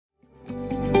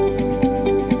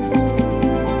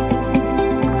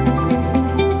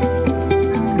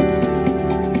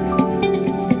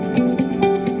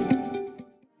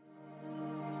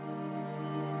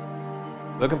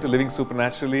Welcome to Living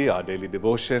Supernaturally, our daily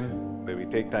devotion, where we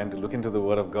take time to look into the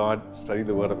Word of God, study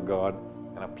the Word of God,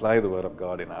 and apply the Word of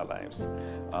God in our lives.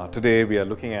 Today we are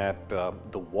looking at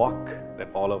the walk that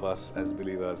all of us as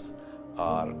believers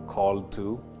are called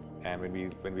to. And when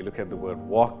we look at the word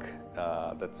walk,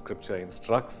 that Scripture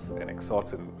instructs and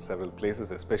exhorts in several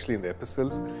places, especially in the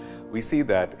epistles, we see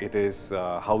that it is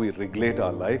how we regulate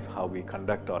our life, how we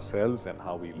conduct ourselves, and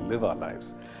how we live our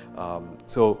lives.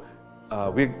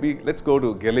 Let's go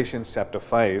to Galatians chapter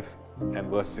 5 and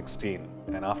verse 16,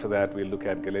 and after that we'll look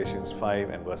at Galatians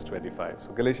 5 and verse 25.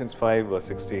 So Galatians 5 verse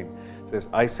 16 says,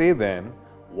 I say then,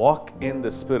 walk in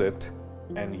the Spirit,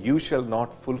 and you shall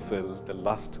not fulfill the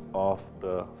lust of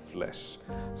the flesh.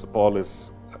 So Paul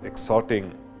is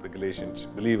exhorting the Galatian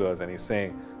believers, and he's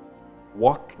saying,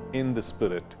 walk in the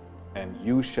Spirit, and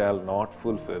you shall not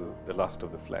fulfill the lust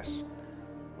of the flesh.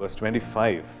 Verse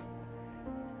 25,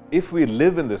 if we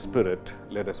live in the Spirit,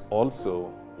 let us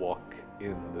also walk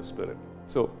in the Spirit.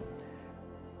 So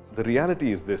the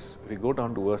reality is this. If we go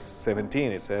down to verse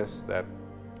 17, it says that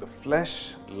the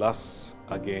flesh lusts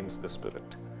against the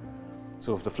Spirit.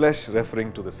 So if the flesh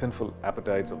referring to the sinful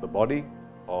appetites of the body,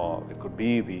 or it could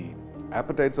be the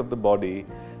appetites of the body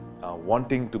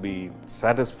wanting to be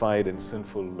satisfied in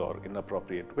sinful or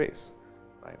inappropriate ways,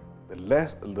 right?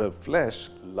 The flesh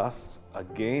lusts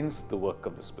against the work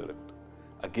of the Spirit,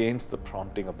 against the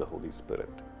prompting of the Holy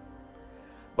Spirit.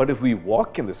 But if we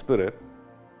walk in the Spirit,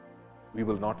 we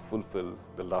will not fulfill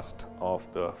the lust of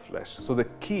the flesh. So the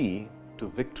key to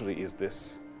victory is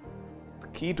this. The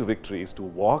key to victory is to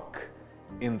walk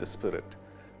in the Spirit,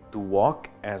 to walk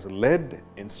as led,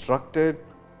 instructed,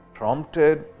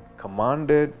 prompted,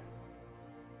 commanded,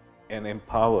 and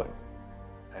empowered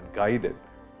and guided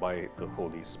by the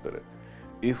Holy Spirit.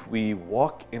 If we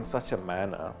walk in such a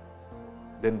manner,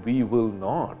 then we will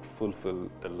not fulfill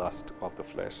the lust of the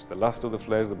flesh. The lust of the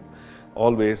flesh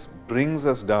always brings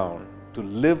us down to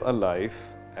live a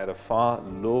life at a far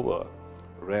lower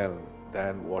realm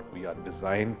than what we are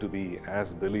designed to be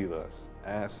as believers,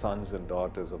 as sons and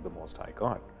daughters of the Most High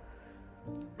God.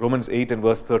 Romans 8 and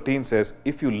verse 13 says,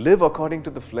 if you live according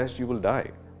to the flesh, you will die.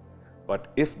 But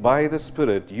if by the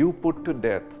Spirit you put to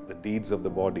death the deeds of the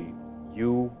body,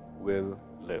 you will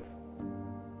live.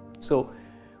 So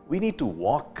we need to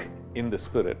walk in the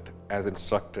Spirit as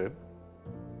instructed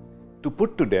to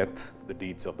put to death the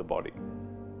deeds of the body.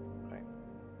 Right?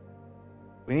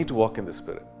 We need to walk in the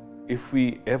Spirit. If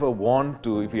we ever want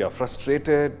to, if we are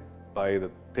frustrated by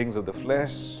the things of the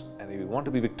flesh, and if we want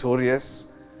to be victorious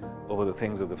over the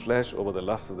things of the flesh, over the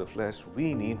lusts of the flesh,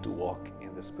 we need to walk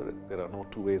in the Spirit. There are no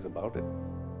two ways about it.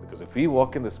 Because if we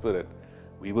walk in the Spirit,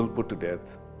 we will put to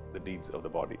death the deeds of the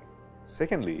body.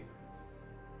 Secondly,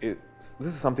 this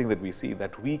is something that we see,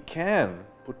 that we can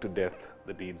put to death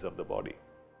the deeds of the body.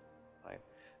 Right?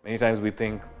 Many times we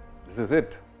think, this is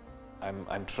it.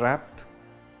 I'm trapped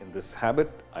in this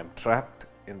habit. I'm trapped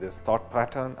in this thought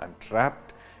pattern. I'm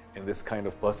trapped in this kind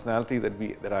of personality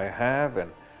that I have,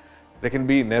 and there can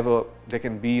be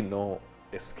no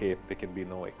escape. There can be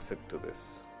no exit to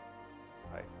this.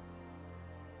 Right?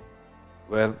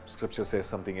 Well, Scripture says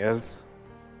something else.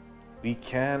 We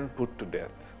can put to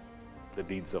death the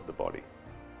deeds of the body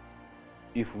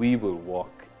if we will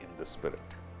walk in the Spirit.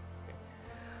 Okay.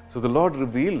 So the Lord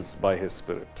reveals by His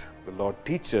Spirit. The Lord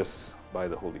teaches by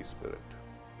the Holy Spirit.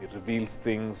 He reveals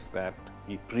things that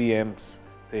He preempts,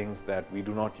 things that we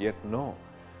do not yet know.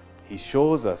 He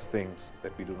shows us things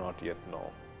that we do not yet know.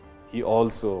 He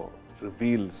also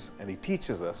reveals and He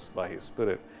teaches us by His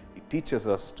Spirit. He teaches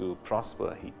us to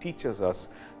prosper. He teaches us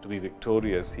to be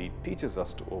victorious. He teaches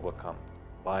us to overcome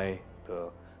by the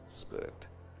Spirit.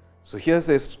 So here's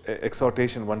the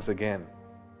exhortation once again,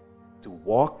 to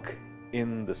walk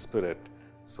in the Spirit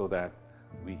so that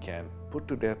we can put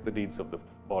to death the deeds of the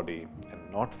body and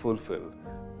not fulfill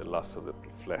the lusts of the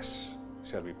flesh.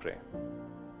 Shall we pray?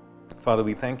 Father,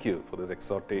 we thank You for this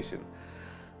exhortation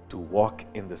to walk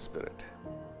in the Spirit.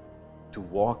 To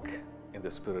walk in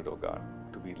the Spirit, O God.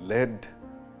 To be led,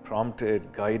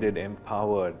 prompted, guided,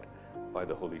 empowered by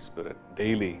the Holy Spirit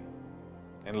daily.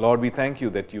 And Lord, we thank You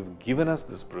that You've given us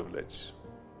this privilege,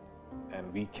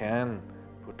 and we can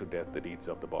put to death the deeds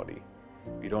of the body.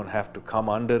 We don't have to come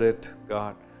under it,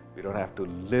 God. We don't have to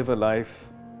live a life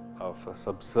of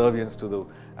subservience to the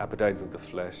appetites of the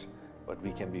flesh, but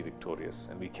we can be victorious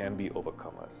and we can be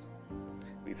overcomers.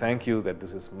 We thank You that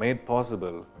this is made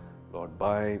possible, Lord,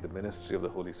 by the ministry of the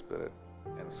Holy Spirit.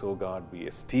 And so, God, we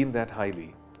esteem that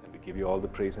highly, and we give You all the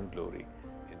praise and glory.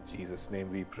 In Jesus'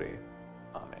 name we pray.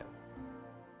 Amen.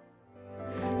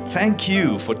 Thank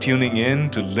you for tuning in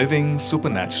to Living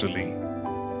Supernaturally.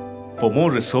 For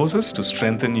more resources to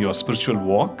strengthen your spiritual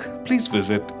walk, please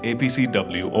visit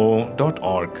apcwo.org.